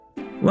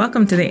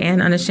Welcome to the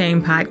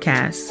Unashamed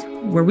podcast,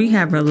 where we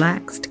have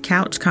relaxed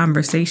couch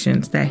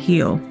conversations that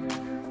heal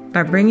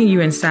by bringing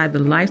you inside the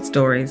life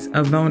stories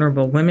of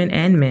vulnerable women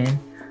and men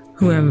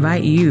who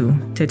invite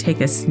you to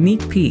take a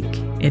sneak peek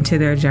into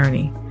their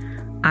journey.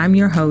 I'm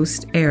your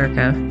host,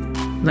 Erica.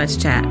 Let's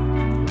chat.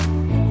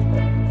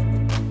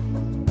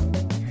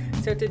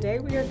 So today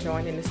we are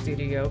joined in the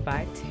studio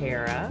by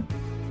Tara.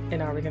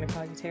 And are we going to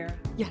call you Tara?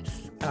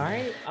 Yes. All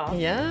right. Awesome.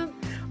 Yeah.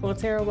 Well,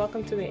 Tara,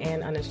 welcome to the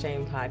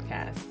Unashamed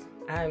podcast.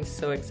 I'm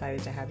so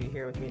excited to have you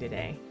here with me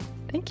today.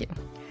 Thank you.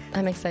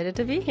 I'm excited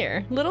to be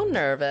here. A little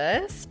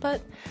nervous,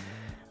 but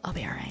I'll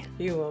be all right.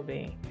 You will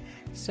be.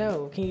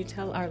 So, can you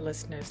tell our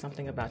listeners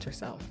something about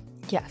yourself?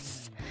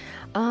 Yes.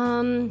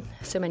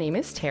 So my name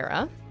is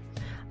Tara.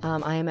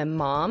 I am a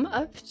mom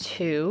of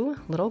two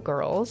little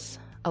girls,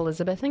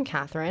 Elizabeth and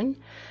Catherine,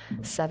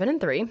 7 and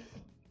 3.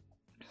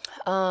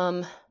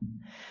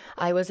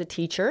 I was a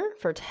teacher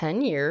for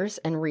 10 years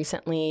and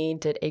recently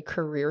did a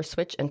career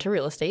switch into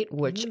real estate,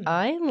 which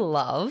I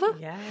love.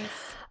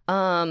 Yes.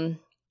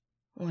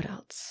 What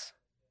else?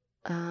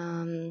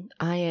 I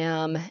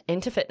am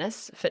into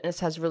fitness.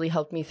 Fitness has really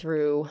helped me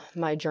through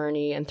my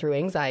journey and through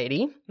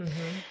anxiety.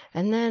 Mm-hmm.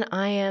 And then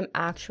I am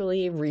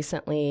actually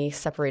recently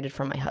separated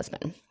from my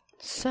husband.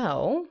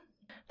 So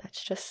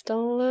that's just a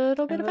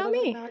little bit about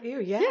me. About you,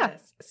 yes. Yeah.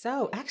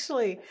 So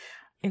actually,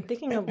 in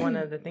thinking of one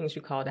of the things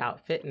you called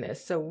out,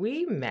 fitness. So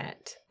we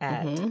met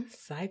at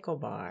Cycle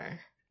Bar.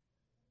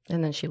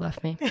 And then she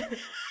left me.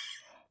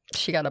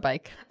 She got a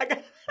bike.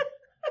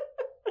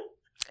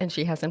 And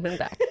she hasn't been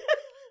back.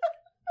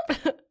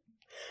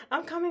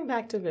 I'm coming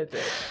back to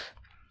visit.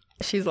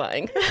 She's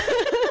lying.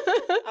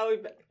 I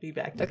will be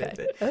back to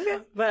visit.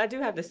 Okay. But I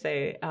do have to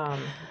say,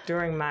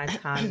 during my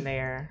time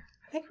there,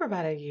 I think for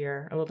about a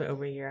year, a little bit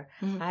over a year,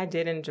 I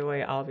did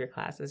enjoy all of your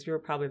classes. You were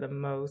probably the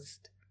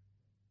most...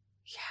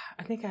 Yeah,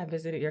 I think I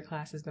visited your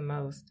classes the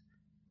most.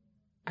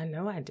 I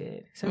know I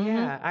did. So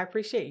yeah, I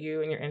appreciate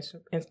you and your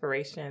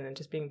inspiration and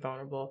just being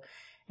vulnerable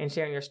and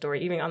sharing your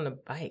story, even on the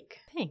bike.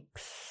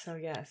 Thanks. So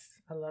yes,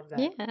 I love that.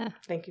 Yeah.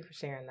 Thank you for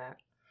sharing that.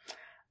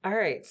 All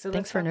right. So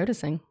thanks for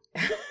noticing.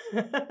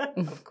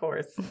 Of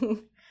course.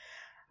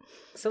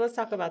 So let's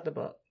talk about the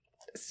book.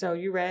 So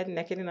you read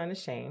Naked and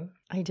Unashamed.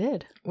 I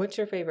did. What's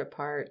your favorite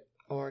part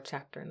or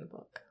chapter in the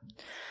book?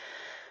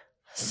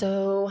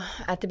 So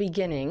at the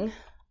beginning...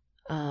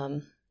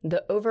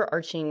 the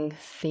overarching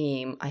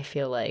theme, I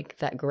feel like,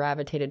 that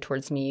gravitated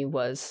towards me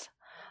was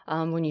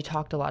when you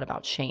talked a lot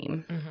about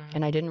shame.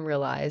 And I didn't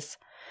realize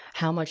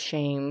how much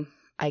shame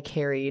I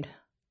carried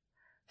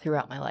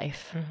throughout my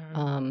life.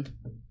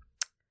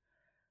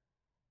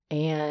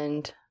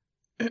 And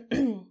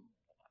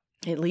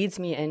it leads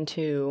me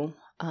into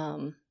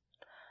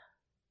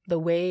the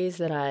ways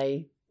that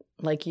I,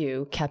 like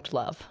you, kept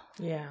love.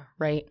 Yeah.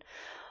 Right?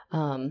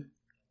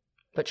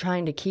 But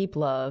trying to keep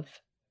love,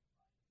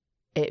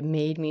 it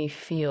made me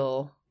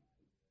feel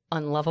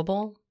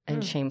unlovable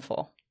and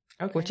shameful,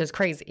 which is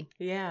crazy.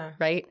 Yeah.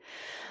 Right?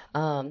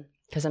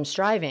 Because I'm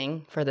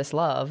striving for this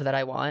love that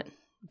I want,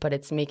 but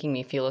it's making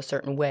me feel a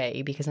certain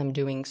way because I'm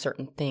doing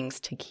certain things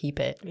to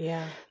keep it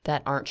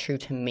that aren't true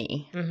to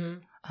me.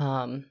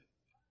 So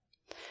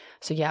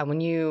yeah, when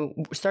you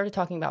started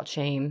talking about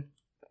shame,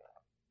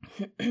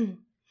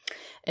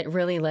 it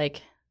really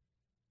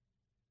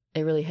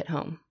hit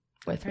home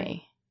with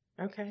me.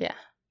 Okay. Yeah.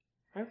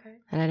 Okay.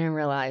 And I didn't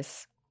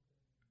realize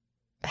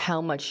how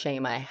much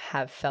shame I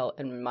have felt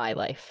in my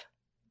life.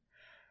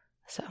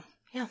 So,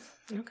 yeah.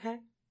 Okay.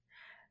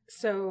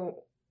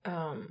 So,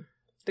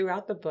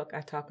 throughout the book,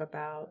 I talk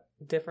about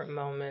different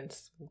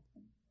moments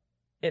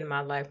in my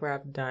life where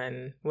I've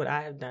done what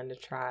I have done to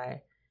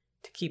try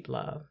to keep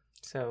love.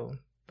 So,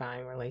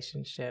 buying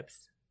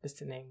relationships, just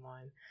to name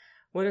one.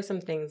 What are some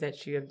things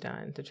that you have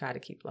done to try to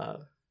keep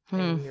love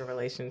in your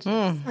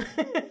relationships?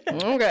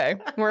 Okay,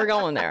 we're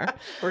going there.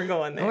 We're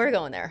going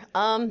there.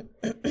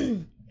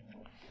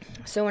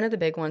 So one of the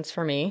big ones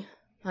for me,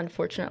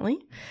 unfortunately,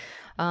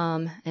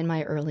 in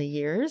my early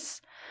years,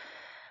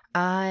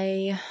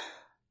 I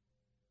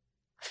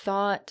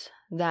thought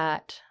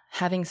that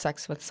having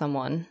sex with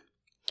someone,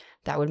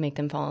 that would make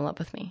them fall in love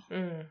with me.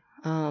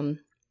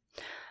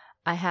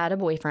 I had a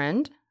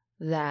boyfriend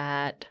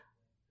that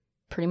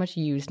pretty much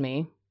used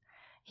me.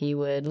 He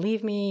would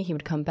leave me, he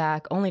would come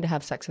back only to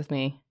have sex with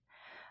me.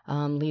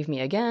 Leave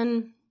me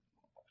again.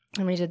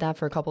 And we did that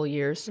for a couple of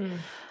years.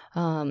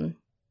 And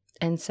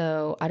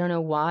so I don't know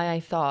why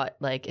I thought,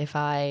 like, if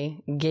I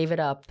gave it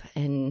up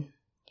and,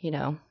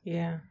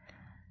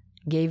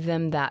 gave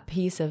them that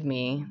piece of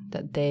me,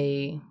 that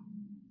they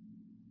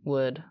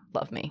would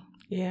love me.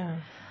 Yeah.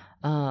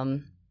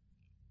 And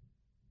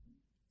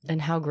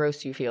how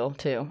gross you feel,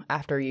 too,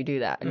 after you do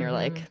that. And you're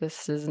like,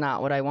 this is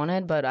not what I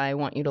wanted, but I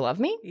want you to love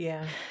me.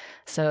 Yeah.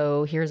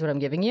 So here's what I'm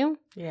giving you.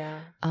 Yeah.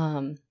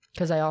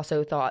 Because I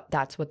also thought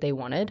that's what they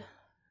wanted.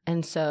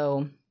 And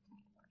so,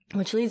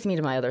 which leads me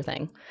to my other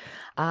thing.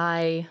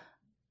 I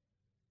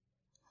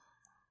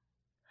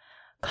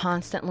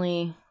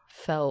constantly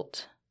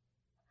felt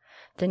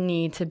the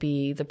need to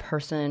be the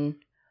person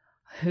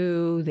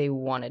who they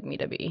wanted me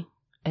to be.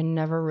 and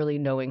never really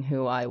knowing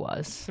who I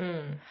was.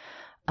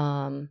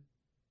 And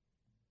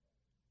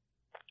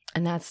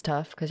that's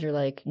tough because you're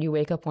like, you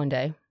wake up one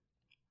day,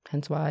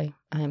 hence why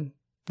I'm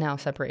now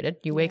separated.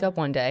 You wake up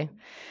one day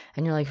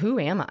and you're like, who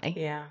am I?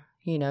 Yeah.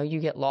 You know, you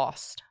get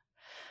lost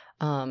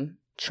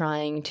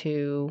trying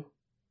to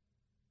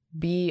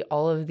be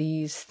all of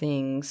these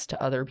things to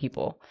other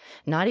people,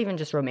 not even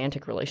just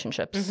romantic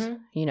relationships,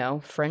 you know,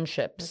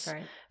 friendships, That's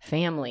right.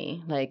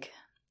 family, like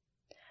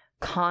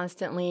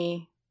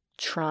constantly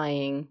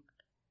trying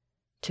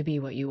to be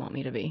what you want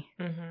me to be.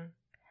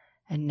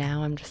 And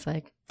now I'm just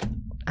like,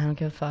 I don't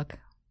give a fuck.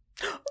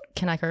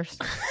 Can I curse?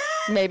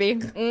 Maybe.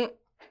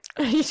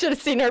 You should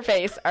have seen her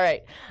face. All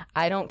right.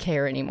 I don't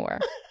care anymore.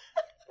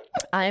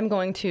 I am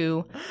going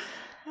to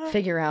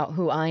figure out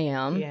who I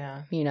am.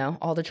 Yeah. You know,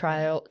 all the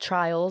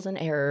trials and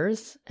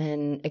errors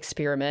and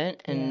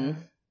experiment and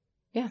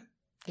yeah.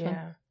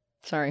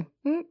 Sorry.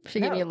 She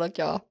gave me a look,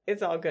 y'all.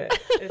 It's all good.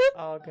 It's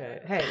all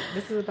good. Hey,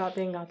 this is about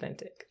being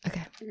authentic.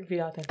 Okay.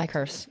 Be authentic. I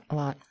curse a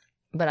lot,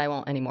 but I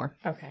won't anymore.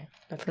 Okay.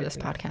 That's for this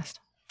podcast.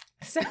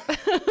 So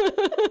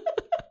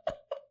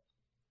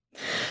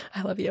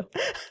I love you.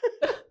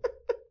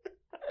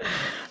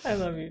 I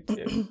love you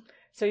too.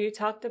 So you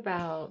talked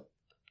about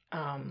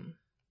kind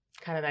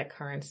of that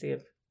currency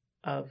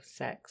of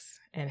sex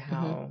and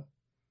how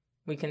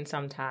we can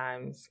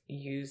sometimes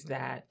use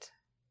that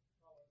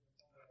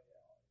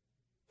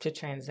to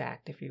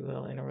transact, if you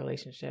will, in a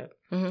relationship.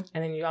 And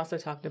then you also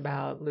talked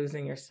about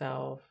losing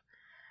yourself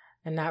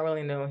and not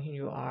really knowing who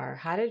you are.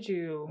 How did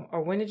you,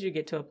 or when did you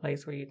get to a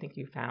place where you think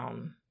you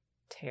found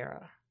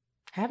Tara?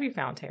 Have you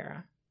found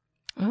Tara?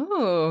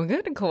 Oh,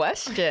 good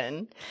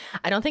question.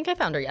 I don't think I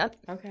found her yet.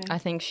 Okay. I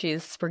think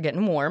we're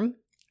getting warm.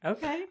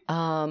 Okay.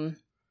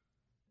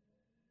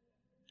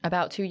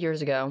 About 2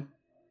 years ago,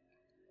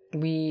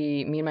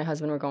 me and my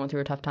husband were going through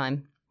a tough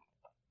time.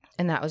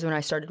 And that was when I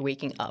started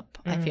waking up,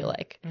 I feel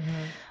like.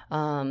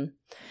 And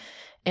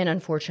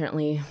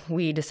unfortunately,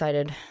 we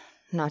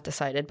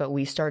but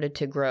we started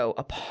to grow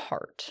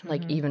apart,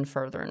 like even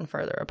further and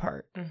further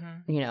apart.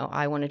 You know,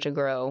 I wanted to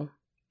grow.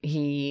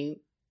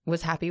 He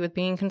was happy with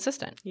being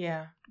consistent.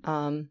 Yeah.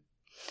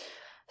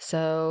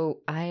 So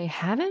I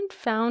haven't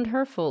found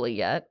her fully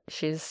yet.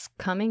 She's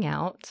coming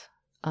out.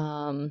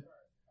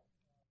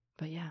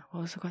 But yeah,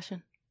 what was the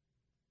question?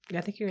 I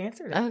think you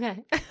answered it.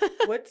 Okay.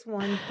 What's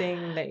one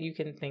thing that you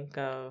can think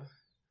of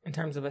in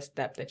terms of a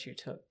step that you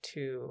took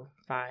to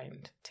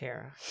find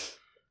Tara?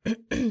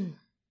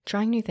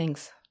 Trying new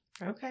things.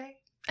 Okay.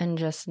 And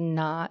just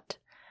not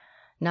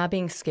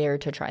being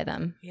scared to try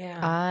them. Yeah.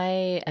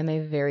 I am a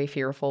very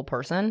fearful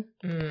person.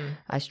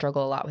 I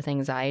struggle a lot with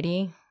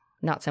anxiety.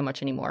 Not so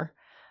much anymore.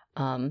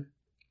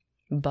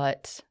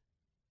 But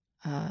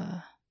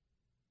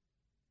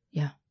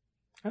yeah.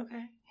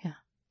 Okay. Yeah.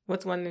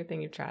 What's one new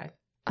thing you've tried?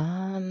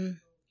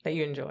 That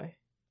you enjoy?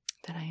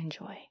 That I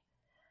enjoy.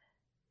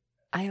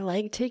 I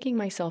like taking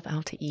myself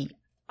out to eat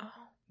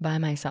by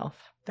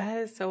myself. That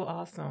is so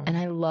awesome. And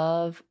I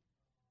love,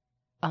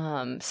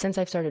 since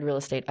I've started real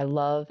estate, I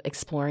love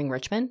exploring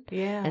Richmond.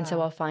 Yeah. And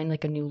so I'll find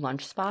like a new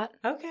lunch spot.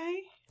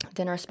 Okay.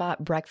 Dinner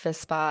spot,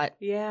 breakfast spot.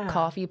 Yeah.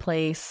 Coffee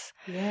place.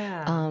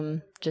 Yeah.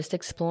 Just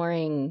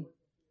exploring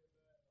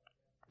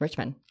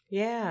Richmond.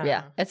 Yeah.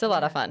 Yeah. It's a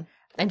lot of fun.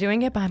 And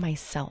doing it by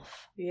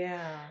myself.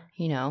 Yeah.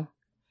 You know,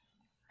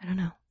 I don't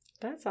know.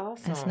 That's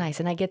awesome. That's nice.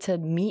 And I get to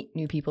meet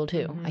new people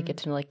too. I get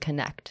to like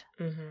connect.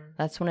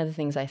 That's one of the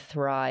things I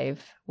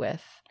thrive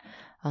with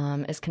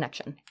is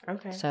connection.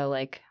 Okay. So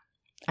like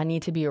I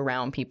need to be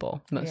around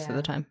people most of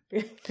the time.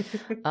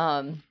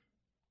 So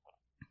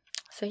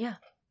yeah.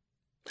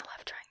 I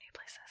love trying new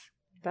places.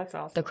 That's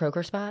awesome. The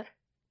Kroger spot.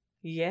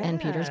 Yeah. In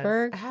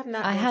Petersburg.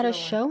 I had a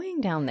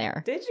showing down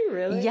there. Did you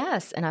really?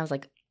 Yes. And I was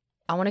like,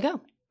 I want to go.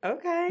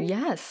 Okay.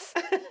 Yes.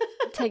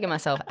 Taking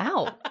myself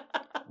out.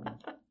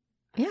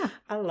 Yeah.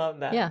 I love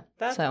that. Yeah.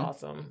 That's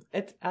awesome.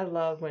 I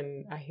love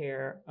when I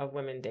hear of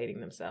women dating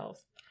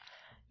themselves.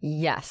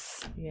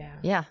 Yes. Yeah.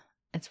 Yeah.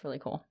 It's really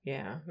cool.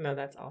 Yeah. No,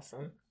 that's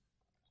awesome.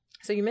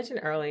 So you mentioned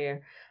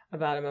earlier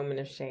about a moment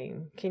of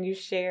shame. Can you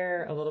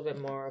share a little bit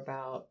more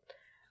about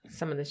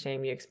some of the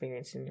shame you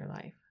experienced in your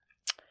life?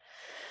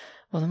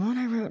 Well, the one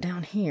I wrote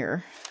down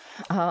here,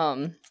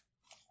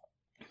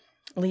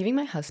 leaving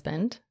my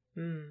husband.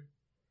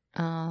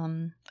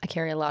 I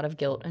carry a lot of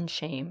guilt and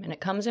shame, and it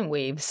comes in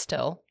waves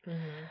still.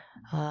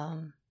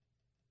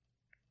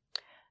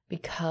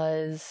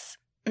 Because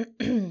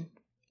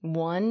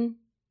one,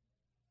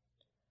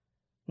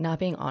 not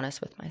being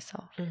honest with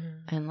myself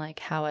and like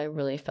how I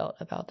really felt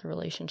about the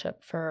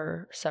relationship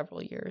for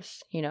several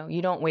years. You know,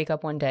 you don't wake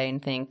up one day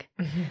and think,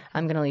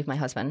 I'm going to leave my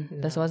husband.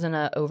 No. This wasn't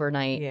a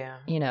overnight,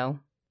 you know,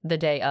 the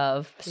day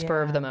of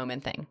spur of the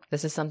moment thing.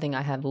 This is something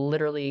I have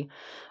literally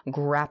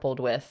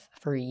grappled with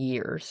for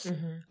years.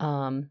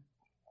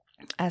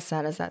 As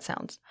sad as that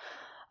sounds.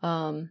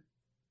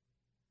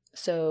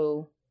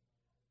 So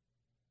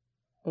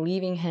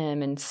leaving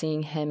him and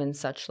seeing him in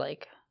such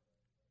like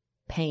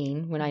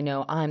pain when I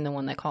know I'm the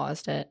one that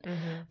caused it,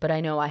 but I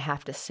know I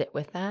have to sit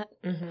with that.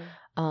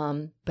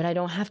 But I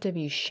don't have to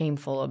be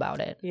shameful about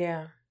it.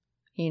 Yeah.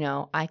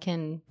 I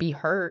can be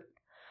hurt,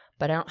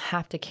 but I don't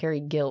have to carry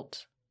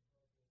guilt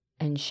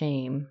and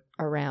shame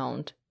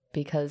around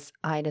because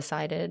I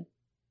decided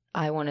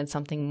I wanted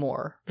something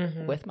more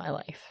with my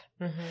life.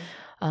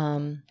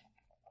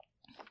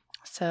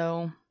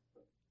 So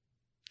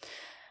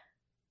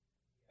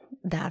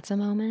that's a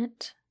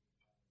moment.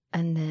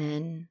 And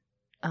then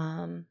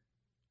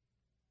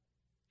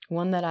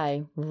one that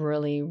I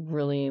really,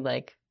 really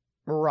like,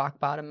 rock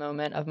bottom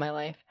moment of my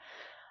life.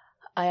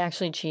 I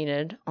actually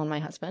cheated on my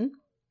husband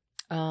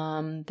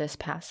this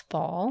past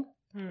fall.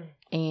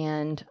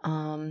 And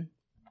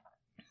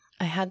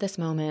I had this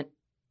moment.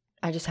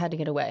 I just had to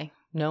get away.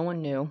 No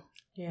one knew.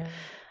 Yeah.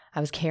 I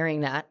was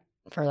carrying that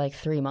for like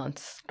 3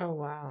 months. Oh,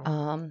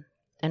 wow.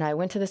 And I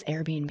went to this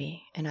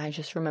Airbnb and I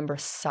just remember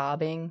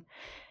sobbing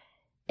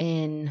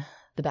in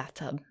the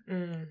bathtub.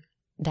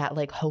 That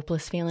like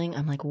hopeless feeling.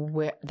 I'm like,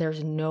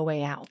 there's no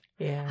way out.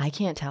 Yeah. I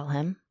can't tell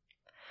him.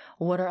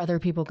 What are other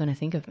people going to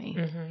think of me?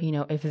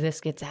 If this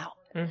gets out,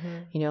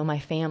 my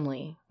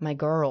family, my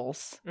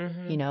girls,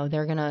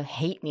 they're going to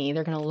hate me.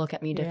 They're going to look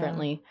at me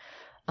differently.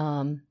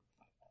 And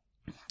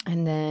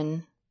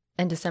then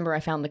in December, I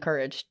found the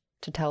courage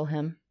to tell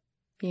him,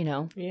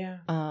 Yeah.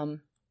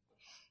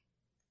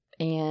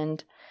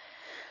 And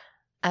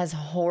as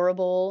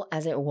horrible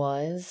as it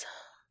was,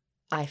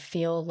 I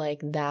feel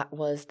like that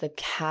was the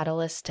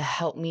catalyst to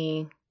help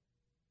me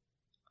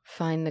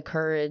find the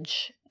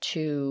courage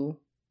to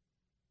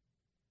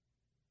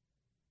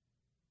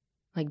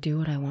like do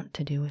what I want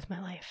to do with my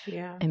life.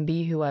 Yeah. And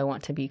be who I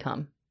want to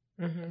become.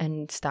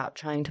 And stop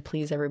trying to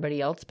please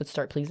everybody else, but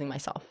start pleasing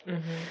myself.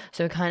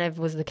 So it kind of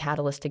was the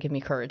catalyst to give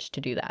me courage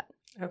to do that.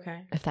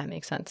 Okay. If that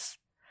makes sense.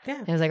 Yeah.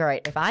 And I was like, all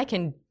right, if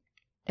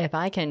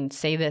I can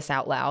say this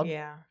out loud.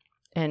 Yeah.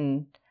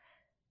 And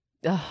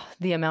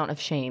the amount of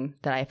shame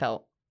that I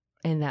felt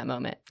in that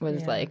moment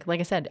was like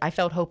I said, I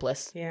felt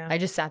hopeless. Yeah. I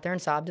just sat there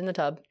and sobbed in the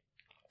tub.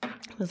 I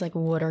was like,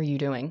 what are you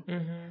doing?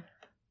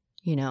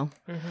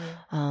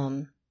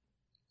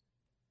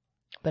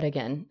 But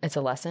again, it's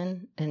a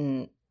lesson,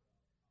 and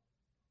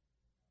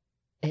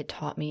it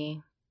taught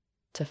me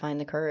to find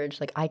the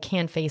courage. Like, I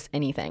can face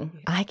anything.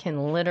 Yeah. I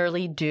can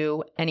literally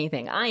do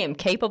anything. I am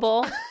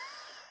capable.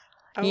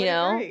 You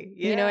know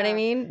what I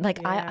mean?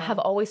 Like, I have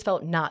always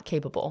felt not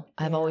capable.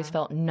 I've always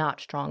felt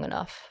not strong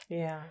enough.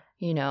 Yeah.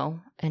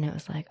 And it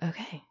was like,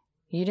 okay,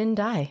 you didn't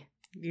die.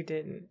 You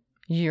didn't.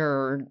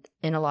 You're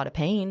in a lot of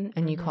pain,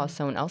 and you caused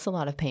someone else a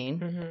lot of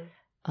pain.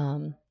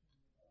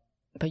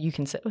 But you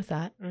can sit with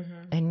that,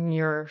 and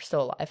you're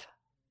still alive.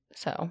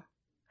 So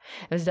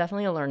it was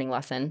definitely a learning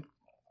lesson.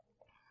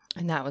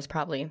 And that was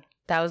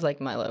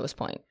like my lowest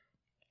point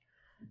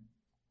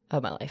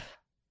of my life.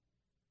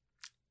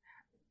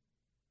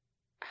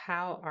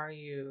 How are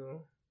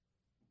you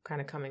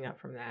kind of coming up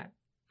from that?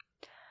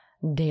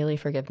 Daily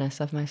forgiveness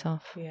of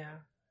myself. Yeah.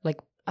 Like,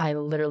 I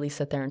literally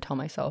sit there and tell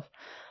myself,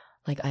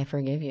 like, I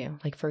forgive you.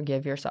 Like,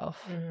 forgive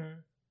yourself.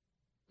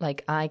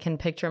 Like, I can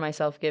picture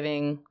myself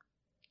giving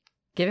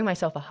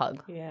myself a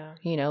hug. Yeah.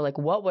 Like,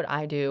 what would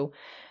I do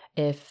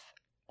if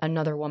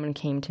another woman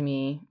came to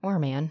me, or a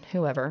man,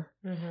 whoever,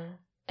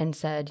 and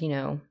said,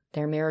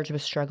 their marriage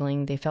was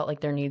struggling. They felt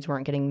like their needs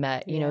weren't getting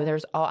met.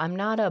 I'm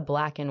not a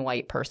black and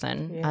white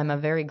person. Yeah. I'm a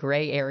very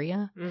gray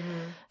area.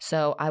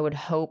 So I would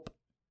hope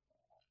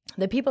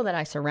the people that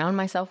I surround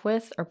myself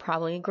with are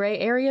probably gray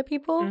area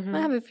people. I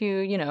have a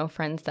few,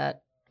 friends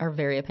that are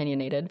very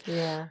opinionated.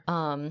 Yeah.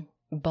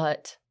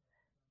 But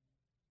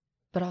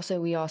also,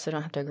 we also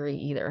don't have to agree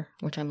either,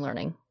 which I'm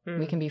learning.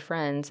 We can be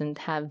friends and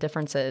have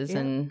differences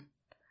and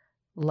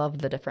love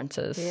the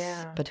differences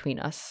between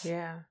us.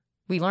 Yeah.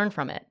 We learn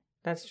from it.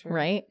 That's true.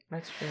 Right?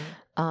 That's true.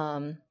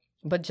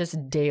 But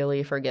just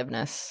daily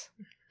forgiveness.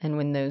 And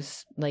when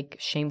those like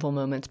shameful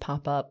moments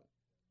pop up,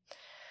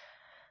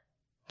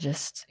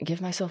 just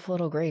give myself a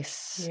little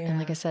grace. Yeah. And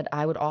like I said,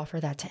 I would offer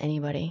that to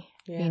anybody,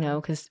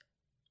 because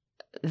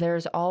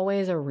there's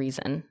always a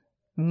reason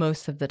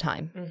most of the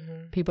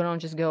time. People don't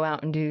just go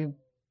out and do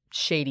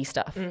shady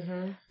stuff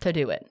to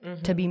do it,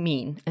 to be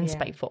mean and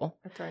spiteful.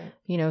 That's right.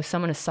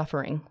 Someone is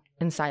suffering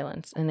in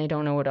silence and they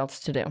don't know what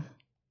else to do.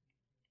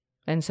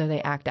 And so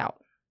they act out.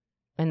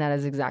 And that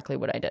is exactly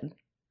what I did.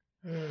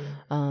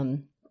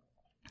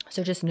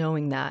 So just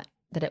knowing that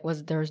there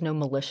was no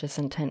malicious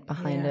intent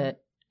behind it.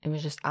 It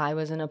was just, I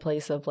was in a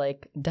place of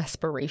like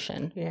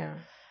desperation. Yeah.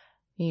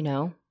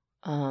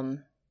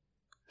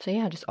 So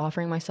yeah, just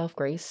offering myself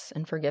grace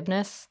and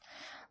forgiveness.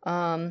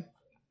 And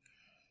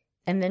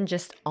then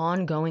just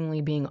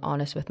ongoingly being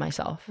honest with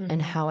myself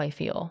and how I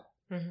feel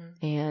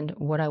and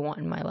what I want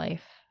in my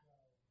life.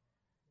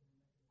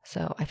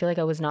 So I feel like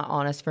I was not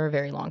honest for a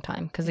very long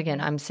time. Because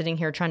again, I'm sitting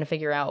here trying to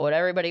figure out what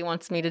everybody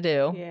wants me to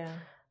do. Yeah.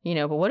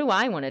 But what do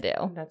I want to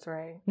do? That's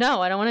right. No,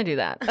 I don't want to do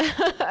that.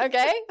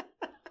 Okay?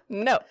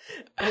 No.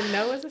 And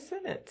no is a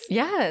sentence.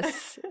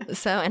 Yes.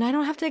 So, and I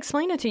don't have to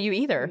explain it to you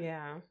either.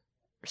 Yeah.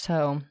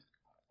 So,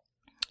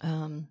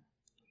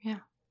 yeah.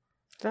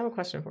 So I have a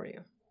question for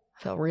you.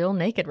 I feel real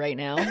naked right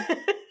now.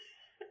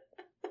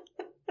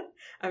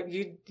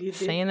 You did,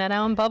 saying that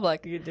out in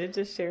public. You did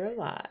just share a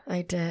lot.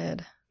 I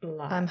did. A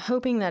lot. I'm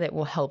hoping that it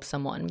will help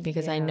someone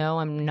because I know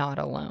I'm not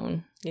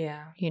alone.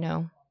 Yeah. You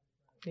know?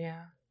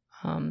 Yeah.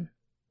 Yeah.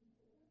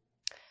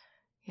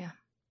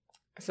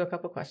 So a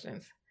couple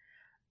questions.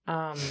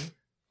 My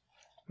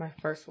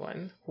first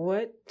one,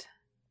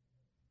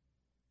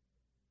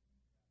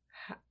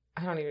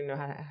 I don't even know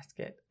how to ask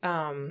it.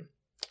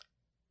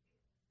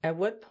 At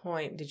what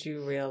point did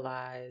you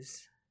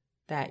realize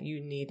that you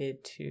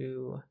needed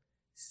to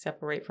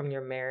separate from your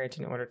marriage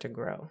in order to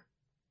grow?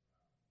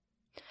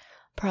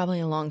 Probably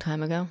a long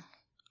time ago.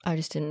 I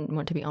just didn't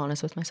want to be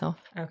honest with myself.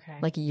 Okay.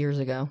 Like years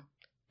ago.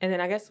 And then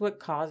I guess what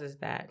causes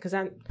that? Because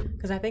I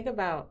think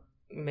about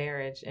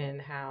marriage and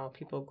how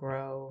people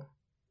grow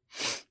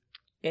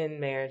in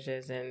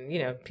marriages, and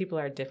people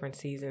are at different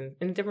seasons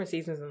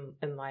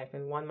in life,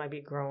 and one might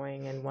be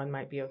growing and one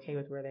might be okay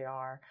with where they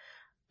are.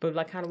 But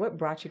like, kind of what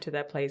brought you to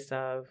that place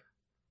of,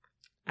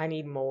 I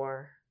need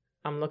more.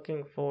 I'm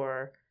looking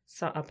for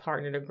a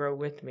partner to grow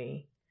with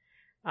me,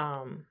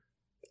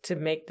 to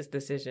make this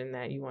decision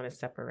that you want to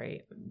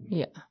separate.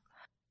 Yeah.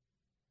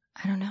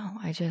 I don't know.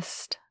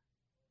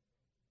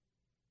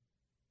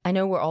 I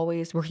know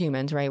we're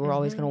humans, right? We're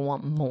always going to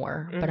want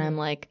more. But I'm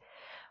like,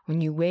 when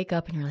you wake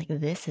up and you're like,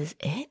 this is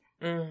it?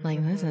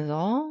 Like, this is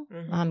all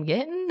I'm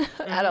getting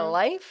out of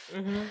life?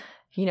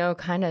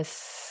 Kind of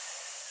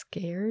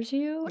scares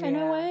you in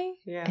a way.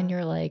 Yeah. And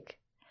you're like,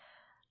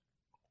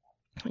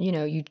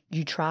 you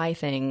try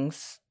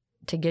things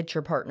to get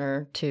your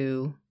partner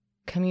to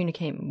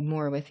communicate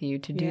more with you,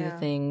 to do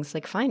things,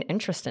 like find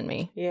interest in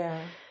me. Yeah.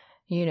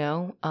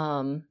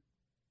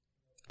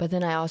 But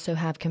then I also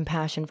have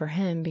compassion for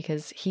him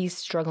because he's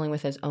struggling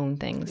with his own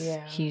things.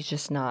 Yeah. He's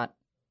just not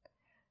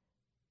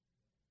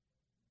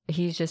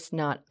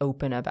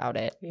open about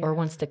it or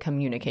wants to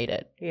communicate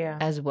it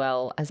as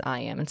well as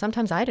I am. And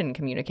sometimes I didn't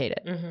communicate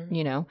it,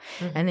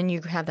 and then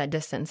you have that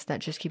distance that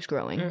just keeps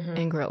growing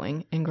and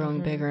growing and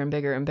growing bigger and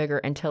bigger and bigger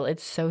until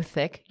it's so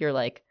thick. You're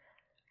like,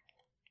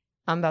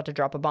 I'm about to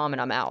drop a bomb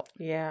and I'm out.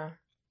 Yeah.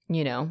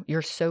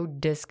 You're so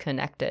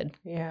disconnected.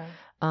 Yeah.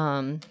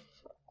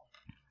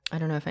 I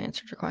don't know if I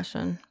answered your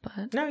question,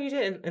 but... No, you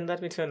did, and led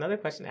me to another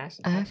question,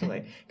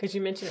 actually. Because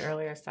you mentioned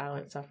earlier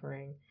silent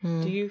suffering.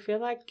 Do you feel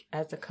like,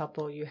 as a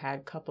couple, you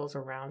had couples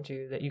around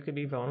you that you could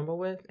be vulnerable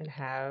with and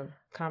have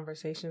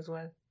conversations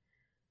with?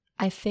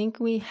 I think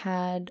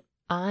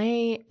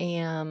I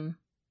am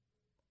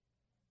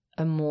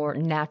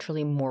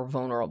naturally more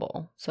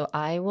vulnerable. So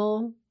I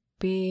will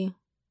be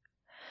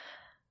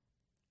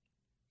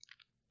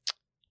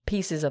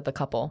pieces of the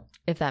couple,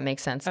 if that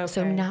makes sense. Okay.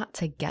 So not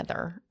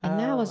together. And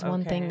that was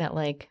one thing that,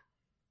 like,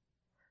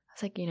 I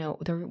was like,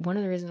 one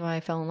of the reasons why I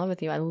fell in love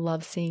with you, I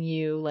love seeing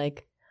you,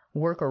 like,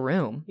 work a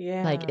room.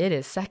 Yeah. Like, it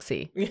is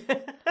sexy.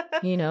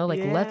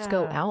 Let's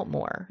go out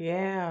more.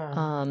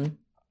 Yeah.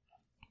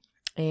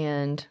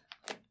 And,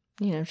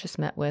 just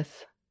met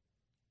with,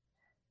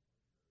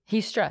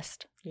 he's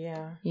stressed.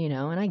 Yeah.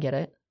 And I get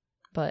it.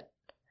 But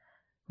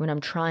when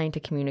I'm trying to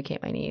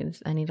communicate my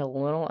needs, I need a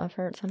little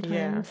effort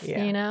sometimes,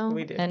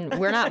 we do. And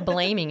we're not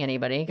blaming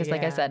anybody because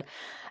like I said,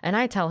 and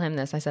I tell him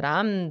this, I said,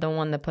 I'm the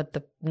one that put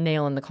the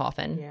nail in the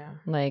coffin. Yeah.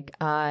 Like,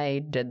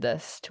 I did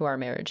this to our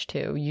marriage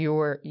too.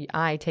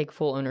 I take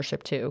full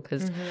ownership too,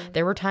 because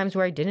there were times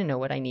where I didn't know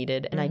what I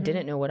needed and I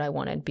didn't know what I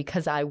wanted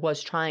because I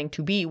was trying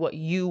to be what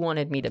you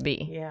wanted me to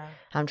be. Yeah.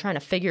 I'm trying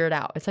to figure it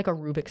out. It's like a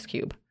Rubik's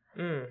Cube,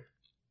 and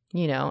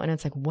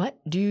it's like,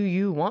 what do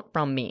you want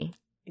from me?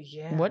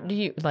 Yeah. What do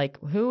you like?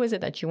 Who is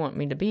it that you want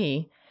me to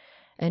be,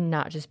 and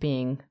not just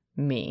being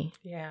me?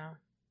 Yeah.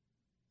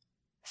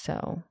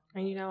 So.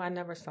 And I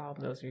never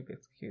solved those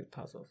Rubik's Cube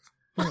puzzles.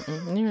 I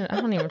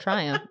don't even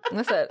try them.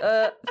 Listen,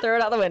 throw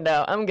it out the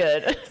window. I'm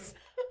good.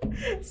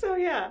 So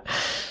yeah.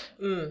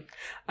 All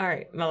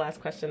right. My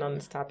last question on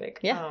this topic.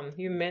 Yeah.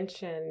 You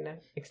mentioned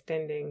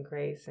extending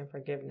grace and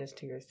forgiveness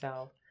to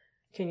yourself.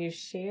 Can you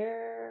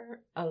share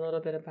a little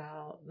bit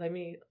about?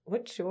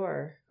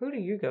 Who do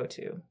you go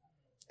to?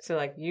 So,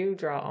 like, you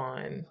draw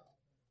on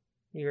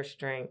your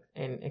strength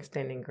in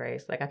extending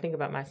grace. Like, I think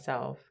about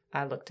myself.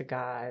 I look to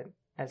God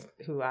as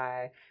who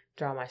I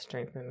draw my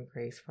strength and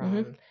grace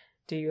from.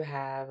 Do you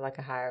have, like,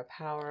 a higher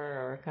power,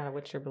 or kind of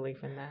what's your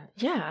belief in that?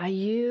 Yeah,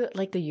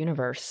 like the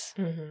universe.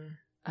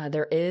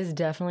 There is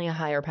definitely a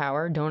higher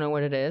power. Don't know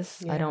what it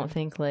is. Yeah. I don't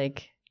think,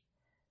 like,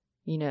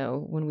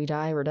 when we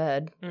die, we're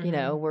dead.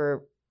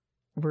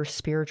 We're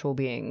spiritual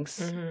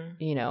beings.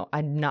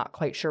 I'm not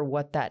quite sure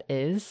what that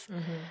is.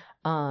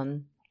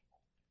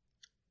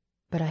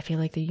 But I feel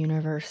like the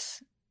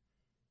universe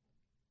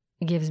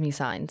gives me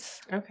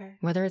signs. Okay.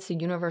 Whether it's the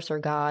universe or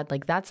God,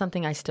 like, that's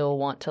something I still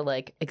want to,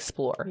 like,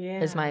 explore.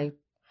 Yeah. Is my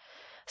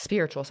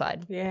spiritual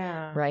side.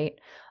 Yeah. Right?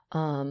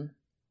 I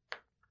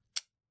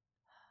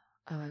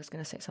was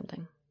going to say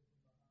something.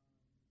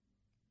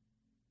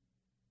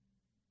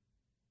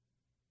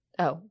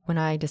 Oh, when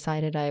I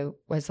decided I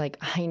was like,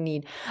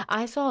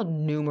 I saw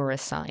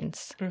numerous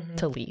signs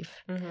to leave.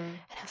 And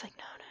I was like,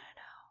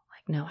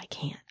 no, I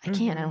can't. I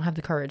can't. I don't have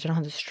the courage. I don't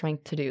have the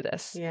strength to do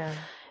this. Yeah.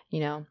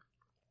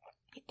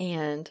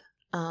 And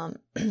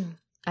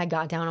I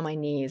got down on my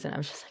knees and I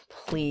was just like,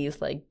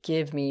 please, like,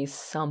 give me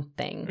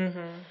something,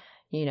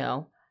 you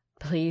know,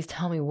 please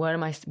tell me what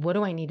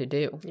do I need to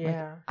do? Yeah.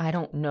 Like, I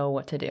don't know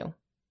what to do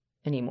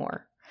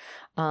anymore.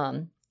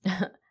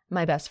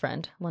 My best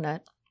friend,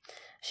 Lynette,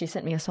 she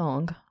sent me a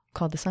song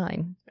called The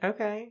Sign.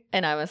 Okay.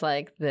 And I was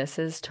like, this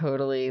is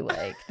totally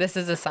like, this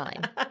is a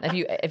sign.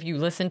 If you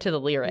listen to the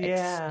lyrics,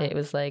 it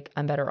was like,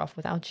 I'm better off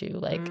without you.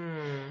 Like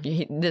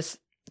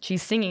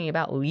she's singing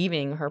about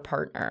leaving her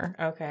partner.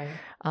 Okay.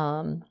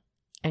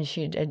 And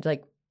she did,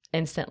 like,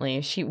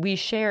 instantly, we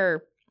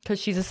share, because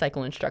she's a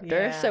cycle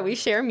instructor, so we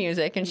share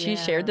music, and she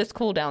shared this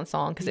cool down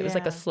song because it was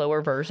like a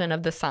slower version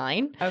of The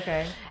Sign.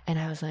 Okay. And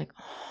I was like,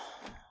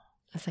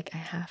 I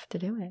have to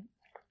do it.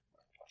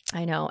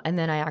 I know. And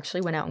then I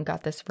actually went out and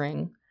got this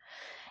ring,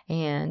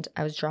 and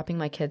I was dropping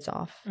my kids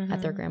off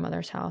at their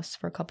grandmother's house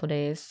for a couple of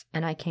days,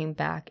 and I came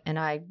back and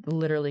I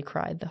literally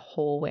cried the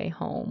whole way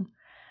home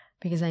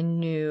because I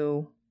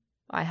knew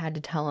I had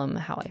to tell him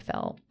how I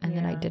felt, and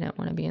then I didn't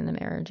want to be in the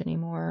marriage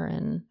anymore,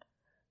 and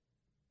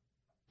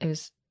it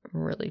was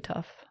really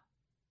tough.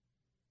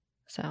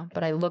 So,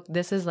 but I look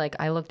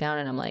down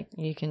and I'm like,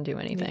 you can do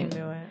anything. You can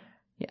do it.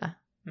 Yeah.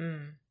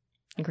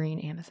 Green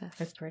amethyst.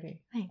 It's pretty.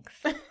 Thanks.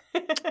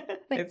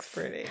 It's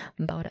pretty.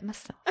 Bought it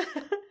myself.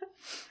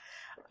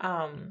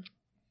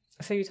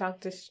 So you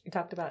talked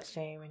about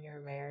shame in your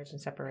marriage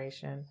and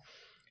separation.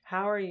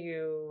 How are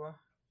you?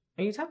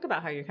 And you talked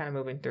about how you're kind of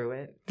moving through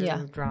it,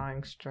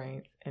 drawing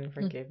strength and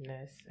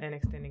forgiveness and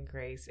extending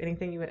grace.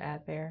 Anything you would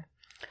add there?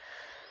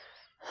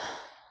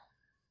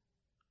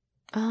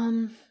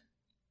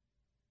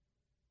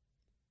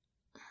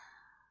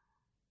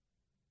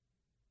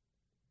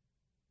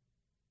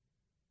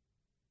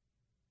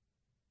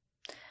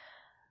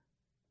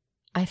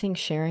 I think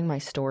sharing my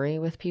story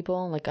with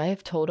people, like I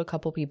have told a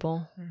couple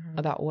people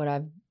about what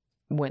I've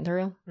went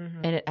through,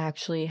 and it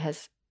actually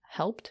has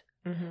helped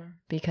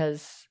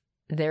because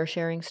they're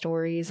sharing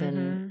stories,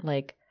 and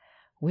like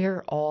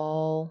we're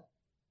all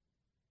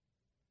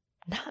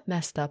not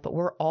messed up, but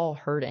we're all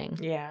hurting.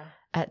 Yeah.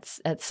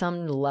 At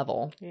some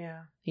level.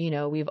 Yeah. You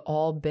know, we've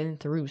all been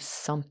through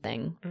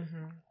something.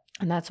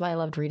 And that's why I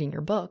loved reading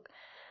your book,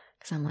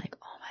 because I'm like,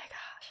 oh my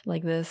gosh,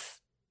 like this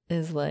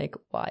is like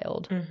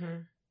wild.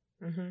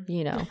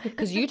 You know,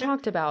 because you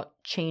talked about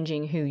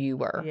changing who you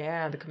were.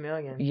 Yeah, the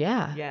chameleon.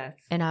 Yeah. Yes.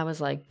 And I was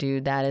like,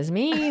 dude, that is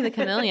me, the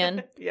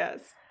chameleon.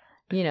 Yes.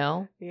 You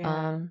know,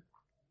 and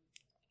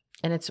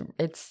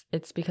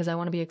it's because I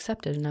want to be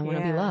accepted and I want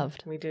to be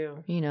loved. We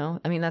do. You know,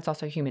 I mean, that's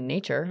also human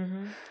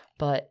nature,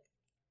 but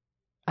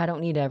I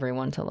don't need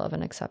everyone to love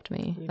and accept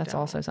me. That's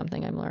also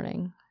something I'm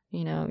learning.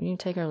 You know, you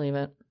take or leave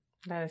it.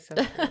 That is so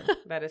true.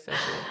 That is so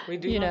true. We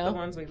do want the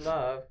ones we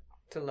love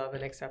to love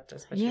and accept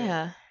us.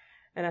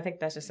 And I think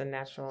that's just a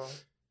natural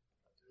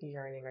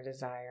yearning or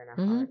desire in our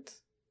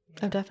hearts.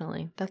 Yeah. Oh,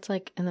 definitely. That's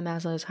like in the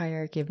Maslow's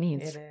hierarchy of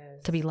needs. It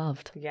is. To be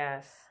loved.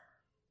 Yes.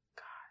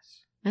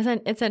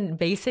 It's a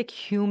basic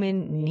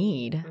human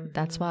need.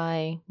 That's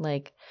why,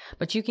 like,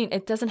 but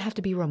it doesn't have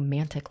to be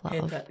romantic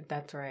love.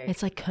 That's right.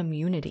 It's like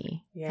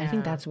community. Yeah. I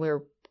think that's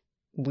where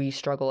we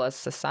struggle as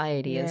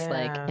society is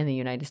like in the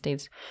United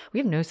States. We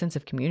have no sense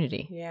of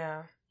community.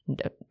 Yeah.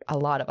 A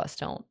lot of us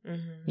don't,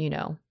 you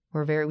know,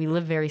 we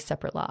live very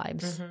separate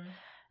lives.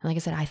 And like I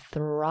said, I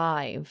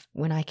thrive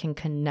when I can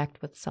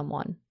connect with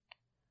someone,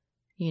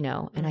 you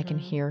know, and I can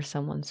hear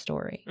someone's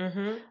story.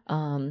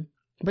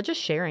 But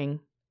just sharing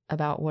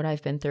about what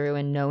I've been through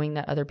and knowing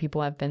that other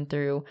people have been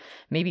through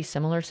maybe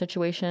similar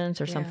situations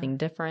or something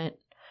different.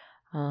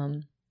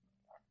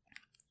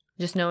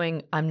 Just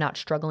knowing I'm not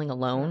struggling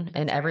alone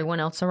and everyone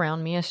else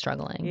around me is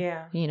struggling.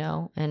 Yeah. You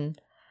know, and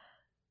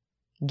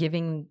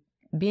being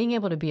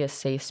able to be a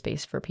safe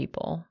space for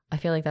people. I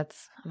feel like I'm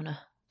going to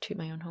toot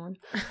my own horn.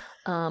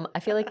 I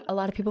feel like a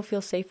lot of people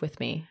feel safe with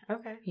me.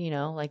 Okay. You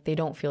know, like they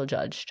don't feel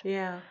judged.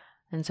 Yeah.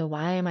 And so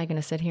why am I going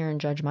to sit here and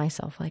judge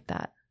myself like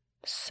that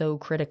so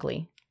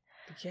critically?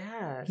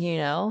 Yes. You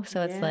know,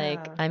 so it's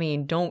like, I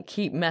mean, don't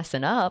keep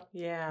messing up.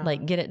 Yeah.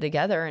 Like get it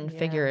together and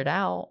figure it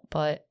out.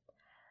 But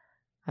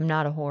I'm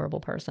not a horrible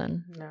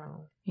person.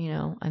 No. You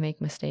know, I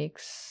make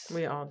mistakes.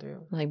 We all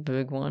do. Like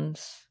big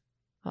ones,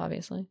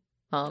 obviously.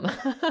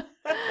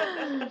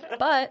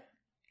 But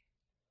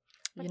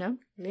you know?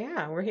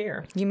 Yeah, we're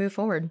here. You move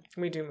forward.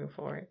 We do move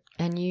forward.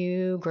 And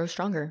you grow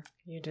stronger.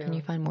 You do. And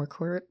you find more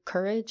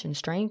courage and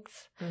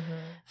strength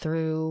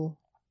through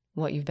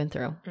what you've been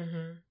through.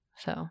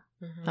 So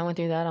I went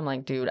through that. I'm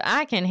like, dude,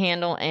 I can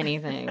handle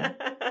anything.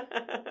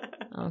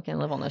 I can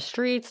live on the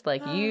streets.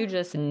 Like, you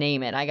just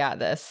name it. I got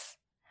this.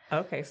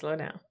 Okay, slow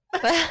down.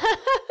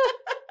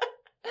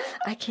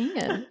 I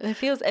can. It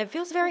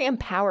feels very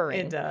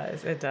empowering. It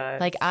does. It does.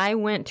 Like, I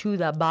went to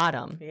the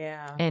bottom.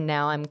 Yeah. And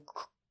now I'm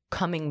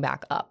coming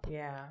back up.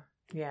 Yeah.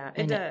 Yeah,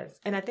 it does.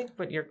 And I think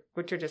what you're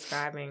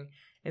describing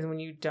is when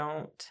you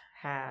don't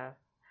have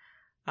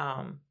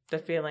the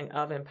feeling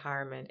of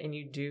empowerment and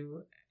you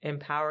do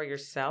empower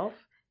yourself,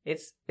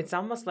 it's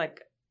almost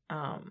like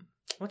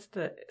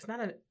it's not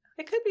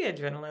It could be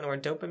adrenaline or a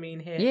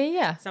dopamine hit.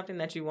 Yeah. Something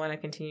that you want to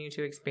continue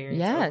to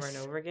experience over and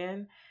over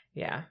again.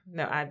 Yeah.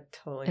 No, I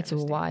totally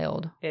understand. It's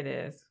wild. It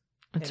is.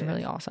 It's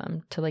really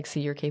awesome to like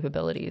see your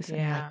capabilities.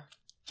 Yeah. And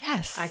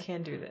yes. I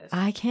can do this.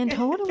 I can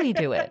totally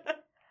do it.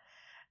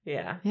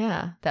 Yeah.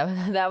 Yeah.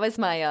 That was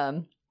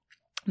my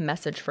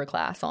message for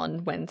class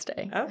on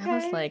Wednesday. Okay. I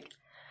was like,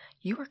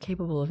 you are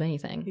capable of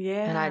anything.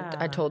 Yeah. And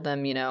I told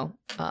them,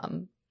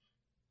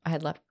 I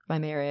had left my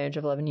marriage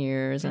of 11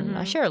 years and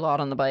I share a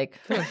lot on the bike.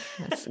 It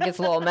gets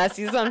a little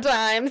messy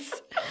sometimes.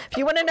 If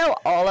you want to know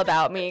all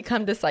about me,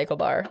 come to Cycle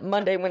Bar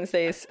Monday,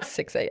 Wednesdays,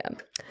 6 a.m.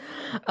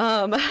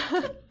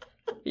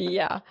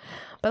 Yeah.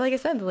 But like I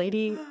said, the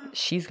lady,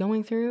 she's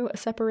going through a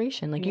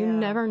separation. Like you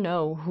never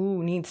know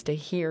who needs to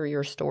hear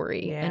your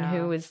story and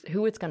who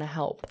it's going to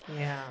help.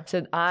 Yeah.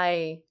 So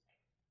I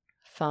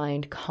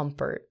find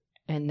comfort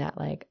in that,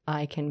 like,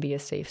 I can be a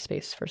safe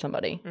space for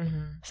somebody.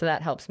 So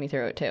that helps me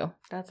through it too.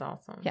 That's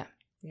awesome. Yeah.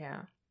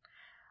 Yeah.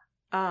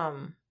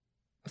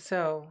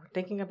 So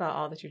thinking about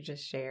all that you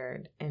just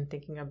shared and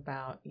thinking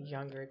about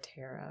younger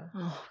Tara.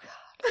 Oh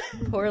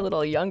God. Poor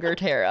little younger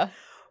Tara.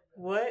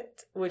 How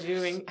would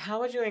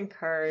you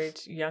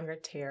encourage younger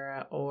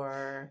Tara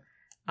or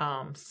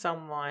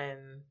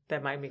someone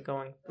that might be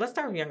going, let's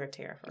start with younger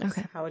Tara first.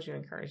 Okay. How would you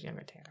encourage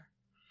younger Tara?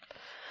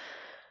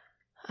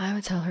 I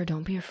would tell her,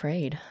 don't be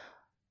afraid.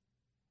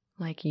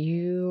 Like,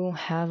 you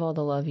have all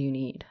the love you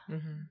need.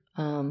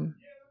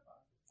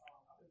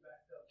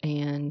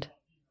 And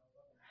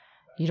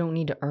you don't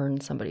need to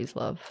earn somebody's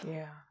love.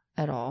 Yeah.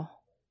 At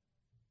all.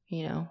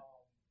 Yeah.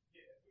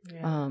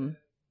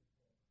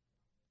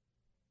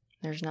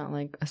 There's not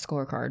like a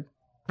scorecard.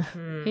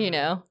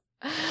 And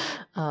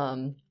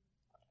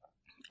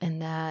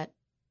that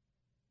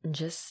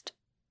just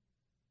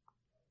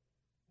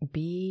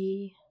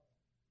be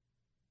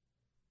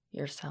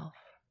yourself.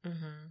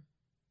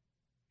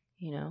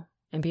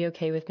 And be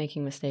okay with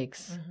making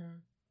mistakes.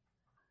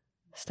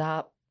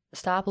 Stop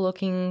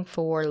looking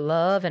for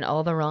love in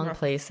all the wrong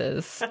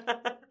places.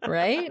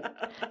 Right?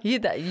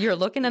 You're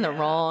looking in the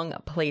wrong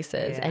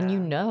places. And you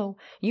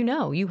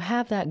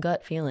have that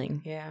gut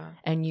feeling. Yeah.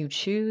 And you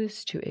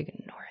choose to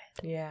ignore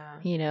it. Yeah.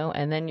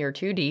 And then you're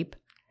too deep.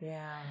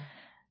 Yeah.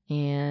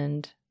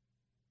 And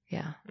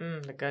yeah.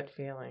 The gut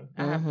feeling.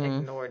 I have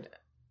ignored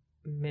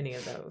many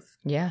of those.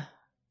 Yeah.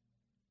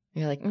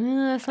 You're like,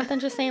 something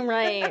just ain't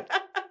right.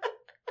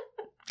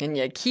 And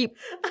you keep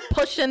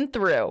pushing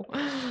through.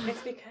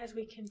 It's because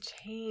we can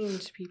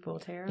change people,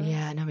 Tara.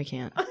 Yeah, no, we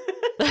can't.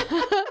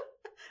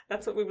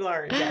 That's what we've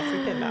learned. Yes,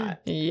 we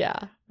cannot. Yeah.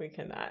 We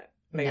cannot.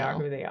 They are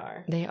who they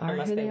are. They are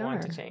unless who they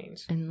want are. to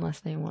change. Unless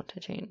they want to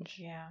change.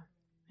 Yeah.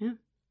 Yeah.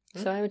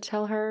 So I would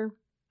tell her,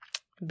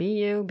 be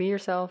you, be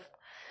yourself.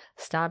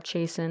 Stop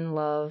chasing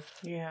love.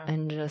 Yeah.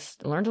 And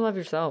just learn to love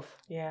yourself.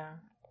 Yeah.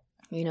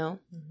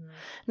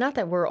 Not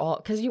that we're all,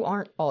 because you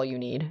aren't all you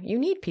need. You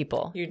need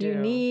people. You do. You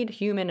need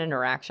human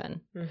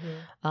interaction.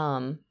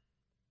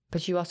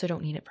 But you also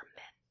don't need it from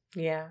men.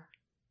 Yeah.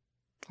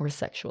 Or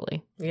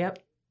sexually. Yep.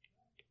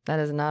 That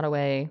is not a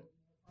way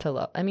to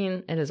love. I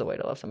mean, it is a way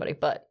to love somebody,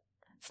 but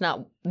it's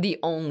not the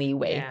only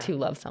way to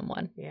love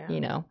someone. Yeah.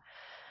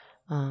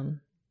 So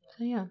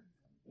yeah.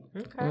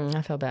 Okay.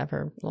 I feel bad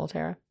for little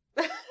Tara.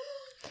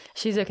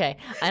 She's okay.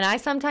 And I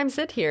sometimes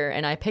sit here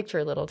and I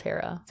picture little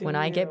Tara when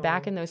I get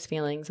back in those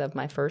feelings of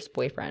my first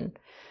boyfriend.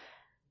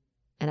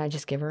 And I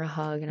just give her a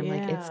hug and I'm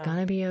like, it's going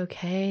to be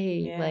okay.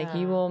 Yeah. Like,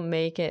 you will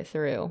make it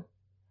through.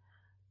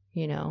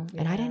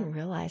 And I didn't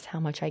realize how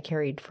much I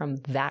carried from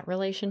that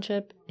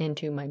relationship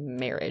into my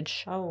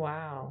marriage. Oh,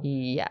 wow.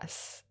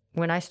 Yes.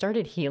 When I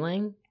started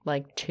healing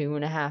like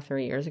 2.5,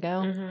 3 years ago,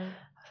 I was like, oh my God,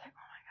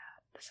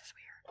 this is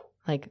weird.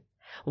 Like,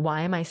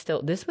 why am I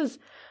still, this was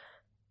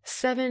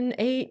 7,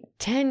 8,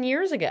 10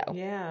 years ago.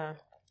 Yeah.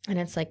 And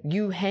it's like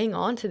you hang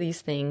on to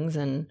these things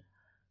and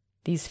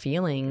these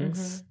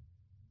feelings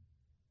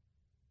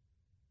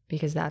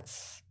because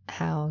that's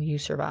how you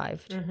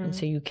survived. And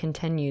so you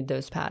continued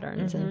those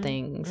patterns and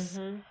things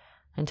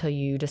until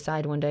you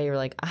decide one day you're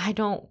like, I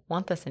don't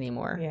want this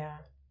anymore. Yeah.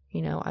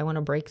 I want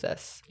to break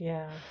this.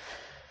 Yeah.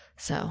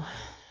 So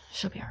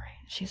she'll be all right.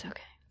 She's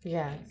okay.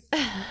 Yes.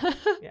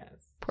 Yes.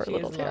 Poor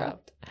little Tara.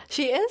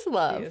 She is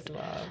loved. She is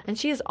loved. And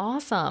she is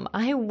awesome.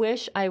 I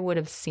wish I would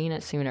have seen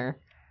it sooner.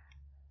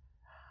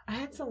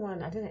 I did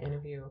an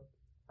interview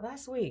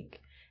last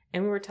week,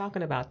 and we were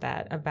talking about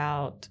that,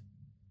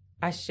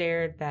 I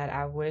shared that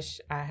I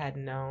wish I had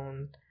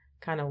known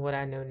kind of what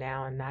I know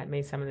now and not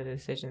made some of the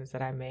decisions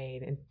that I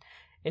made.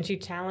 And she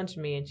challenged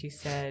me and she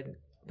said,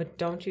 but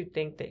don't you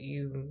think that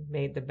you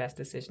made the best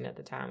decision at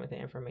the time with the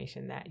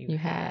information that you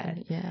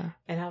had? Yeah.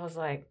 And I was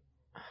like,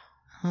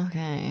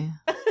 okay.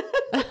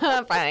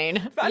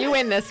 Fine. You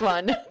win this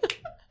one.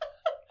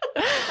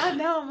 I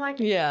know. I'm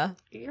like, yeah,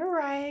 you're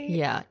right.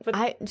 Yeah.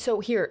 But so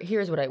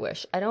here's what I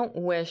wish. I don't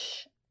want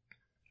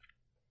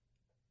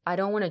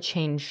to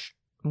change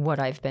what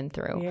I've been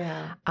through.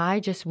 Yeah. I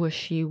just wish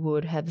she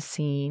would have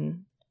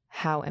seen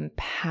how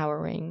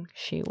empowering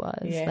she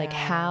was. Yeah. Like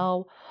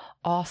how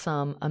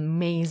awesome,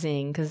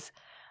 amazing. Because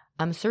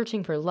I'm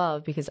searching for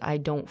love because I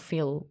don't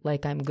feel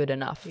like I'm good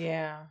enough.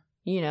 Yeah.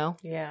 You know?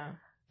 Yeah.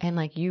 And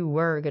like, you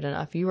were good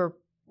enough. You were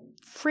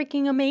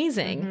freaking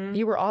amazing.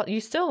 Mm-hmm.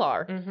 You still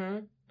are.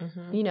 Mm-hmm.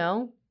 Mm-hmm. You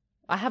know?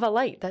 I have a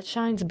light that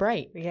shines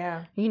bright.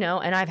 Yeah. You know,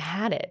 and I've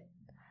had it.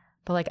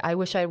 But like, I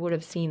wish I would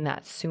have seen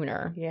that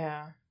sooner.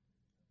 Yeah.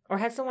 Or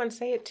had someone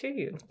say it to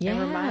you Yeah.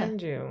 and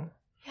remind you.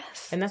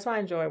 Yes. And that's why I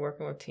enjoy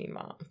working with teen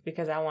moms,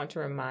 because I want to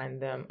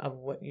remind them of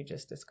what you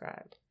just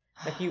described.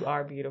 Like, you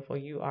are beautiful.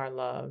 You are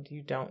loved.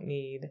 You don't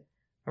need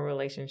a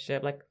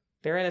relationship. Like,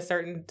 they're in a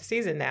certain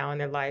season now in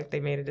their life. They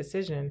made a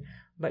decision,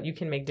 but you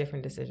can make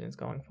different decisions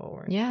going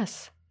forward.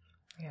 Yes.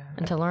 Yeah.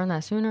 And to learn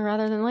that sooner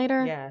rather than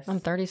later. Yes. I'm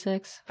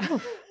 36.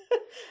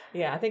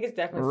 Yeah, I think it's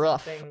definitely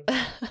Rough. something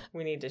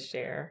we need to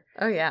share.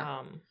 Oh,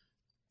 yeah.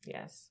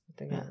 Yes, with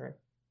the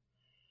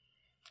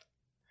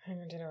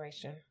younger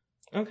generation.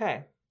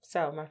 Okay,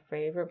 so my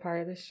favorite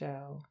part of the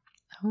show.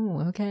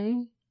 Oh, okay.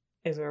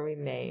 Is where we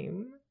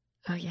name.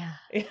 Oh, yeah.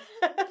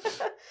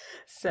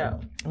 So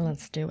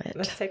let's do it.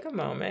 Let's take a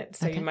moment.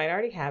 So you might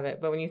already have it,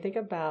 but when you think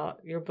about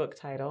your book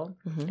title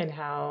and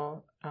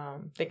how,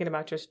 thinking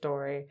about your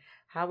story,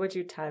 how would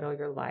you title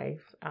your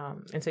life?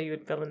 And so you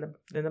would fill in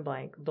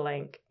the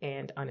blank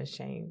and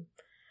unashamed.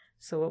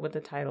 So what would the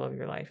title of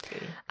your life be?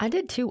 I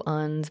did 2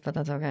 uns, but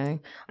that's okay.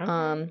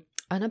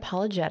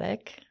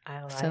 Unapologetic.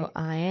 So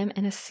I am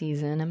in a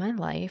season in my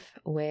life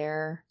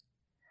where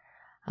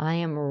I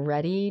am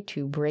ready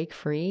to break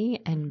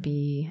free and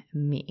be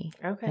me.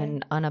 Okay.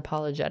 And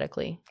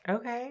unapologetically.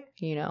 Okay.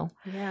 You know?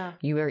 Yeah.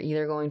 You are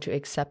either going to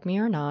accept me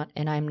or not,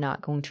 and I'm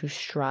not going to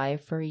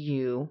strive for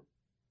you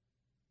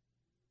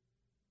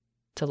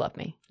to love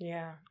me.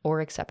 Yeah. Or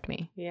accept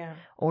me. Yeah.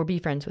 Or be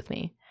friends with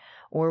me.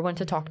 Or want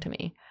to talk to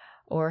me.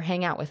 Or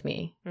hang out with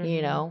me.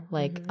 You know?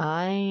 Like,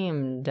 I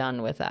am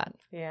done with that.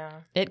 Yeah.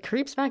 It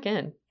creeps back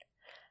in.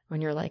 When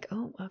you're like,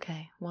 oh,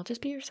 okay, well,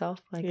 just be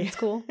yourself. Like, it's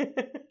cool.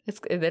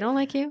 They don't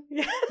like you.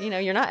 Yeah. You know,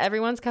 you're not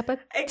everyone's cup of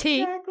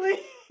tea. Exactly.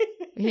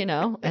 You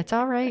know, it's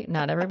all right.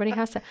 Not everybody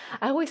has to.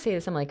 I always say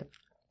this. I'm like,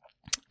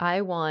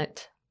 I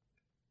want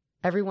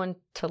everyone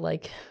to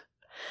like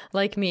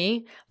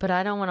me, but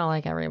I don't want to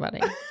like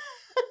everybody.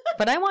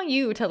 But I want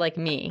you to like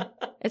me.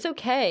 It's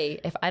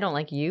okay if I don't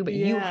like you, but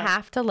you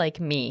have to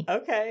like me.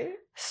 Okay.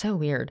 So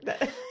weird.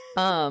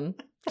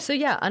 So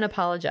yeah,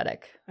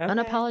 unapologetic. Okay.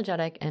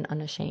 Unapologetic and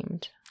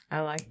unashamed. I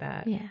like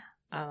that. Yeah.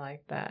 I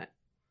like that.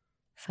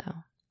 So.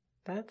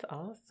 That's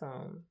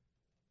awesome.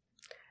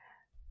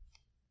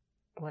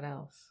 What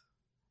else?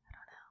 I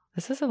don't know.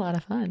 This was a lot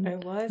of fun.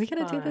 It was. We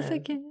gotta do this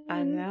again.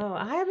 I know.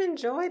 I have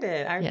enjoyed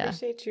it. I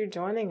appreciate you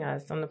joining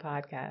us on the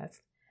podcast.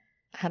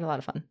 I had a lot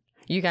of fun.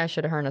 You guys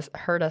should have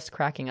heard us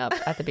cracking up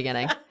at the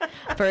beginning.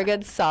 For a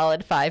good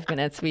solid 5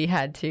 minutes, we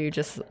had to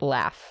just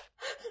laugh.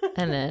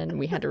 And then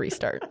we had to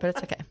restart. But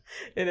it's okay.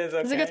 It is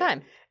okay. It was a good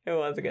time. It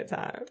was a good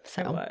time.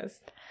 So, it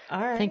was.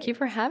 All right. Thank you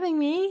for having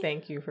me.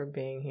 Thank you for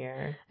being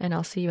here. And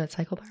I'll see you at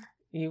Cycle Bar.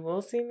 You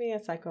will see me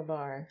at Cycle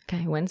Bar.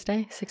 Okay,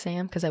 Wednesday, 6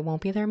 a.m. because I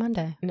won't be there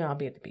Monday. No, I'll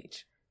be at the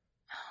beach.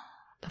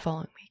 The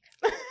following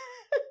week.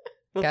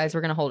 Guys,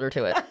 we're going to hold her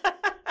to it.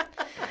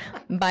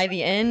 By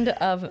the end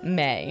of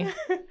May.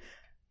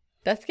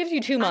 That gives you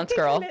 2 months,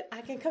 girl.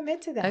 I can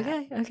commit to that.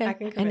 Okay.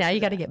 And now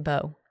you got to get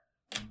Bo.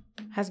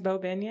 Has Bo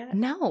been yet?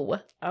 No.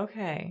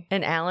 Okay.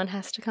 And Alan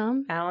has to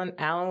come? Alan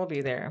will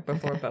be there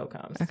before Bo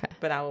comes. Okay.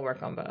 But I will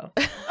work on Bo.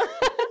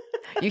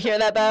 You hear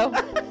that, Bo?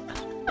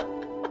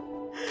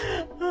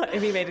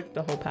 If he made it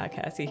the whole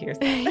podcast, he hears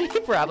that. He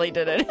probably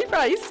didn't. He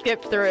probably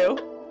skipped through.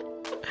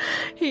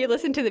 He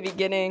listened to the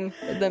beginning,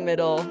 the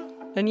middle,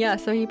 and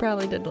so he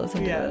probably did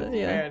listen to it.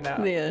 Yeah, fair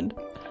enough. The end.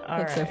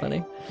 That's so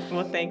funny.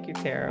 Well, thank you,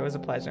 Tara. It was a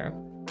pleasure.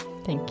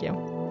 Thank you.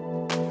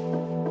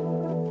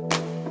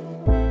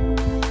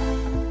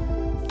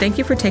 Thank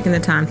you for taking the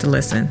time to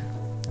listen.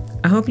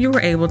 I hope you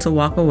were able to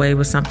walk away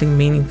with something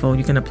meaningful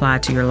you can apply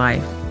to your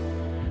life.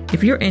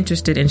 If you're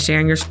interested in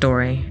sharing your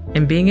story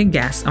and being a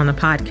guest on the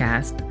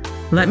podcast,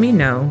 let me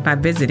know by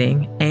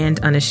visiting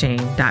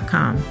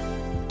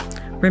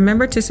andunashamed.com.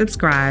 Remember to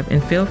subscribe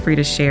and feel free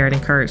to share and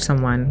encourage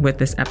someone with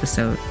this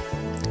episode.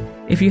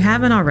 If you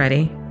haven't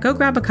already, go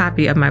grab a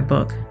copy of my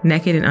book,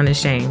 Naked and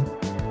Unashamed.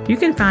 You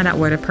can find out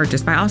where to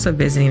purchase by also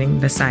visiting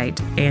the site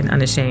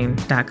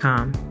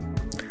andunashamed.com.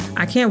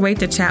 I can't wait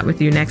to chat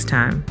with you next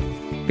time.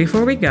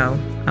 Before we go,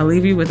 I'll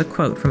leave you with a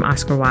quote from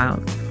Oscar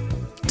Wilde.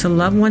 To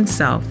love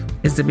oneself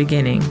is the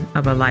beginning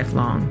of a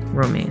lifelong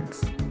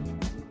romance.